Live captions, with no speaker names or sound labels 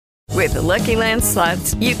With the Lucky Land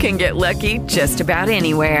Slots, you can get lucky just about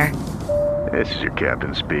anywhere. This is your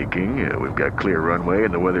captain speaking. We've got clear runway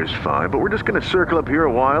and the weather's fine, but we're just going to circle up here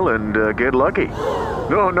a while and get lucky.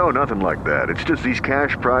 No, nothing like that. It's just these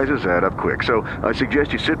cash prizes add up quick. So I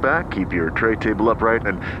suggest you sit back, keep your tray table upright,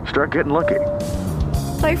 and start getting lucky.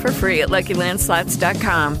 Play for free at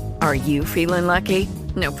LuckyLandSlots.com. Are you feeling lucky?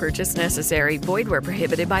 No purchase necessary. Void where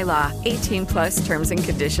prohibited by law. 18 plus terms and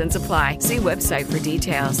conditions apply. See website for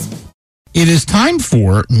details. It is time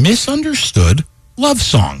for Misunderstood Love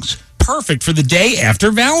Songs. Perfect for the day after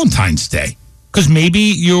Valentine's Day. Because maybe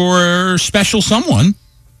your special someone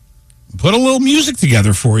put a little music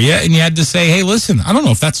together for you and you had to say, hey, listen, I don't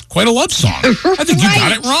know if that's quite a love song. I think you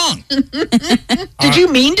got it wrong. Did you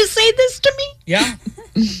mean to say this to me? Yeah.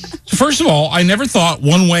 So first of all, I never thought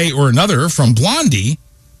One Way or Another from Blondie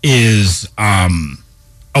is a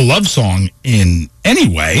love song in any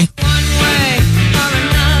way.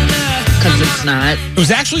 Because it's not. It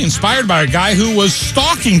was actually inspired by a guy who was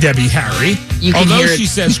stalking Debbie Harry. Although she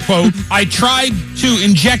says, quote, I tried to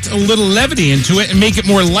inject a little levity into it and make it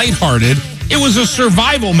more lighthearted. It was a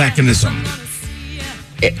survival mechanism.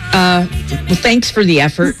 Well, thanks for the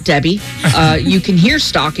effort, Debbie. You can hear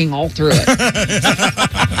stalking all through it.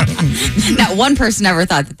 Not one person ever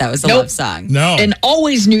thought that was a love song. No. And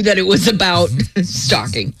always knew that it was about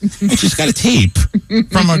stalking. I just got a tape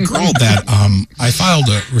from a girl that I filed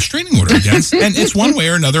a restraining order against, and it's One Way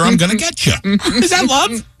or Another, I'm going to get you. Is that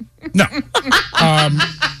love? No.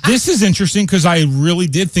 This is interesting because I really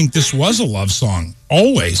did think this was a love song.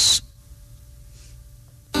 Always.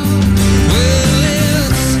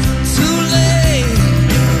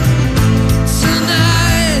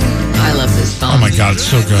 Oh my God, it's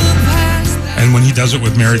so good. And when he does it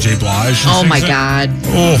with Mary J. Blige. Oh my God.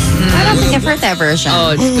 Oh. I don't think I've heard that version.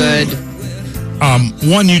 Oh, it's good.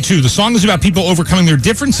 One, You Too. The song is about people overcoming their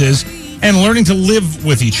differences and learning to live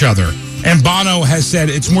with each other. And Bono has said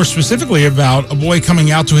it's more specifically about a boy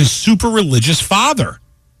coming out to his super religious father.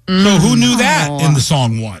 So who knew that in the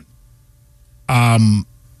song One?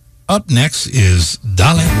 Up next is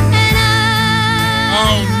Darling.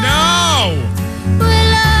 Oh no!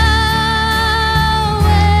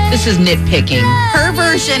 This is nitpicking. Her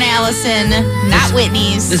version, Allison, not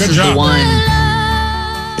Whitney's. This is the one.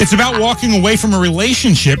 It's about walking away from a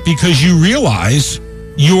relationship because you realize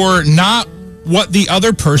you're not what the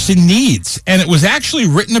other person needs. And it was actually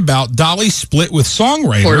written about Dolly's split with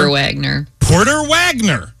songwriter Porter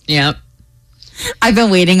Wagner. Yep. I've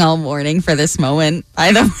been waiting all morning for this moment.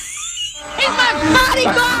 He's my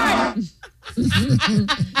bodyguard!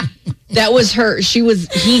 That was her.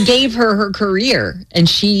 He gave her career and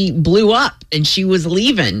she blew up and she was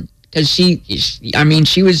leaving because she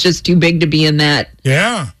was just too big to be in that.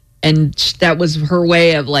 Yeah. And that was her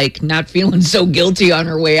way of like not feeling so guilty on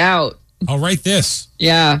her way out. I'll write this.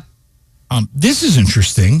 Yeah. This is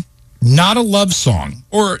interesting. Not a love song.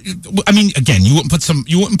 Or, I mean, again, you wouldn't put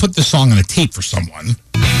the song on a tape for someone.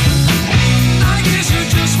 I guess you're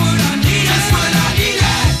just what I need.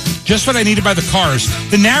 Just What I Needed by the Cars.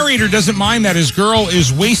 The narrator doesn't mind that his girl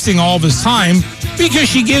is wasting all of his time because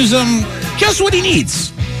she gives him just what he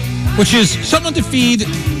needs, which is someone to feed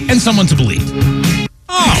and someone to bleed.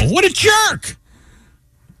 Oh, what a jerk.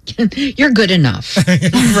 You're good enough.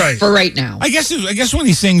 Right. For right now. I guess when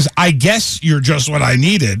he sings, I guess you're just what I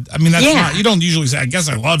needed. I mean, that's not, you don't usually say, I guess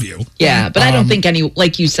I love you. Yeah, but I don't think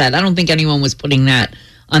like you said, I don't think anyone was putting that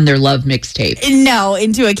on their love mixtape. No,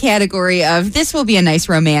 into a category of this will be a nice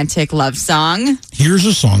romantic love song. Here's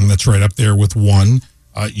a song that's right up there with One,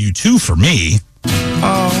 You Too for me.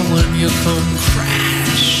 Oh, when you come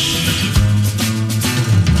crash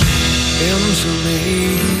into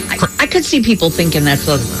me. I could see people thinking that's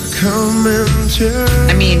a...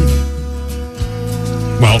 I mean...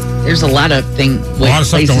 Well... There's a lot of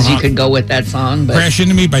places you could go with that song. But Crash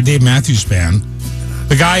Into Me by Dave Matthews Band.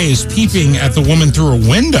 The guy is peeping at the woman through a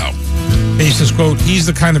window. And he says, quote, he's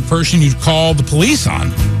the kind of person you'd call the police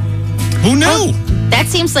on. Who knew? Oh, that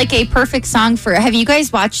seems like a perfect song for... Have you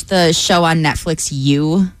guys watched the show on Netflix,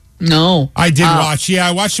 You? No. I did watch. Yeah,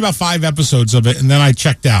 I watched about 5 episodes of it, and then I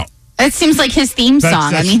checked out. It seems like his theme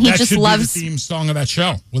song. I mean, he just loves be the theme song of that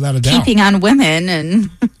show, without a doubt. Keeping on women and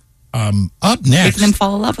up next, making them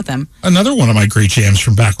fall in love with him. Another one of my great jams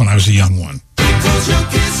from back when I was a young one.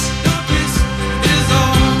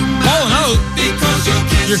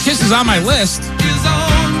 Your Kiss is on my list.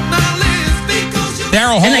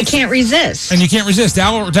 Daryl Hall. And I can't resist. And you can't resist.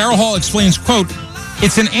 Daryl Hall explains, quote,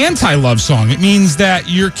 it's an anti-love song. It means that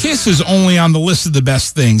your kiss is only on the list of the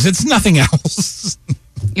best things. It's nothing else.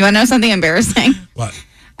 You want to know something embarrassing? What?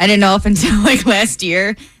 I didn't know up until like last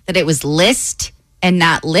year that it was list and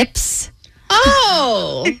not lips.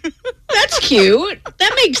 Oh, that's cute.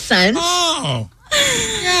 That makes sense. Oh.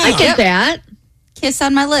 Yeah. I get that. Kiss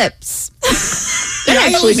on my lips.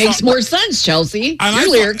 That actually makes more sense, Chelsea. Your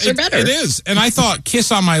lyrics are better. It is. And I thought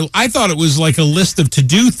I thought it was like a list of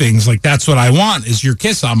to-do things. Like, that's what I want is your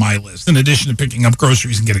kiss on my list, in addition to picking up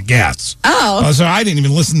groceries and getting gas. Oh. So I didn't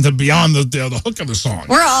even listen to beyond the hook of the song.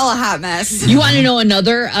 We're all a hot mess. You want to know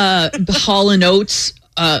another Hall & Oates,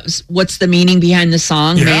 what's the meaning behind the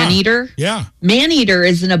song, Yeah. Man-Eater? Yeah. Man-Eater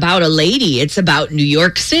isn't about a lady. It's about New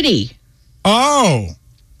York City. Oh.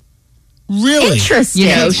 Really? Interesting. You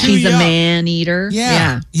know, she's a Yeah. man-eater.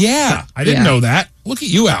 Yeah. Yeah. I didn't Yeah. know that. Look at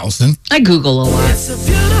you, Allison. I Google a lot. It's a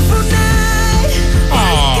beautiful night.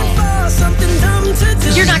 Aw. Looking for something dumb to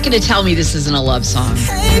do. You're not going to tell me this isn't a love song.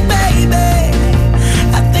 Hey, baby,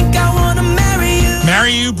 I think I want to marry you.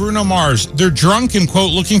 Marry you, Bruno Mars. They're drunk and,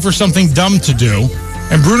 quote, looking for something dumb to do.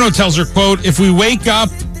 And Bruno tells her, quote, if we wake up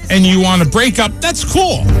and you want to break up, that's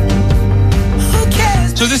cool. Who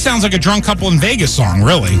cares? So this sounds like a drunk couple in Vegas song,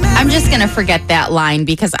 really. I'm just going to forget that line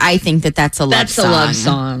because I think that's a love That's song. a love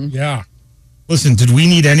song. Yeah. Listen, did we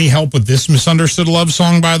need any help with this misunderstood love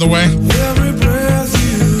song, by the way? Every breath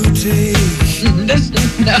you take.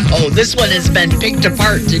 This one has been picked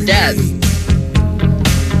apart to death.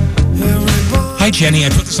 Hi, Jenny. I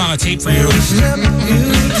put this on a tape for you.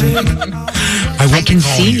 I can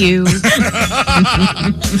see you.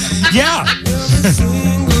 Yeah.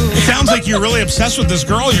 It sounds like you're really obsessed with this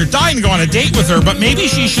girl. You're dying to go on a date with her, but maybe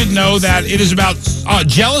she should know that it is about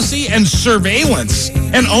jealousy and surveillance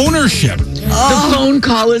and ownership. The phone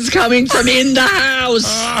call is coming from in the house.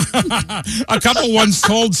 A couple once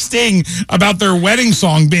told Sting about their wedding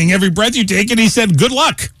song being Every Breath You Take, and he said, good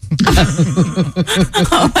luck.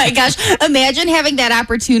 Oh my gosh. Imagine having that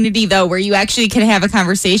opportunity, though, where you actually can have a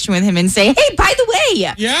conversation with him and say, hey, by the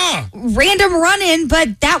way, Yeah. random run-in,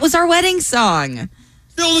 but that was our wedding song.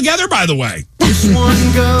 Still together, by the way. This one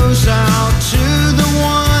goes out to the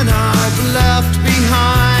one I've left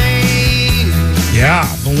behind. Yeah,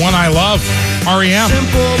 the one I love, R.E.M.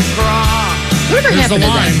 Simple prop Whatever Here's the happened to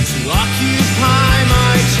line. that? to occupy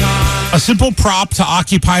my time. A simple prop to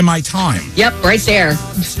occupy my time. Yep, right there.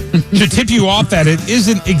 To tip you off that it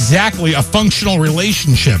isn't exactly a functional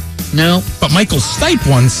relationship. No. But Michael Stipe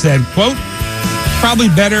once said, quote, probably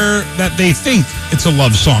better that they think it's a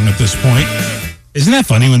love song at this point. Isn't that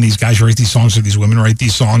funny when these guys write these songs or these women write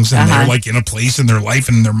these songs and they're like in a place in their life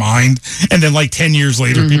and in their mind, and then like 10 years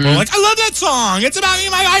later people are like, I love that song. It's about me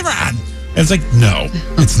and my boyfriend. And it's like, no,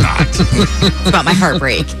 it's not. It's about my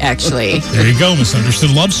heartbreak, actually. There you go,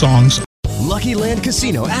 misunderstood love songs. Lucky Land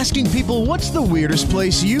Casino, asking people, what's the weirdest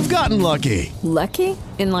place you've gotten lucky? Lucky?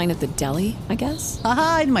 In line at the deli, I guess?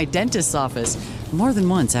 Aha, in my dentist's office. More than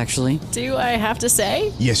once, actually. Do I have to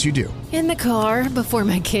say? Yes, you do. In the car before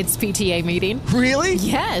my kids' PTA meeting. Really?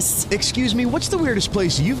 Yes. Excuse me, what's the weirdest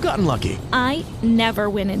place you've gotten lucky? I never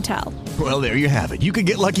win and tell. Well, there you have it. You can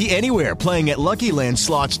get lucky anywhere, playing at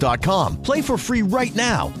LuckyLandSlots.com. Play for free right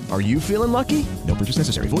now. Are you feeling lucky? No purchase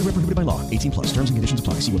necessary. Void where prohibited by law. 18+. Terms and conditions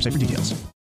apply. See website for details.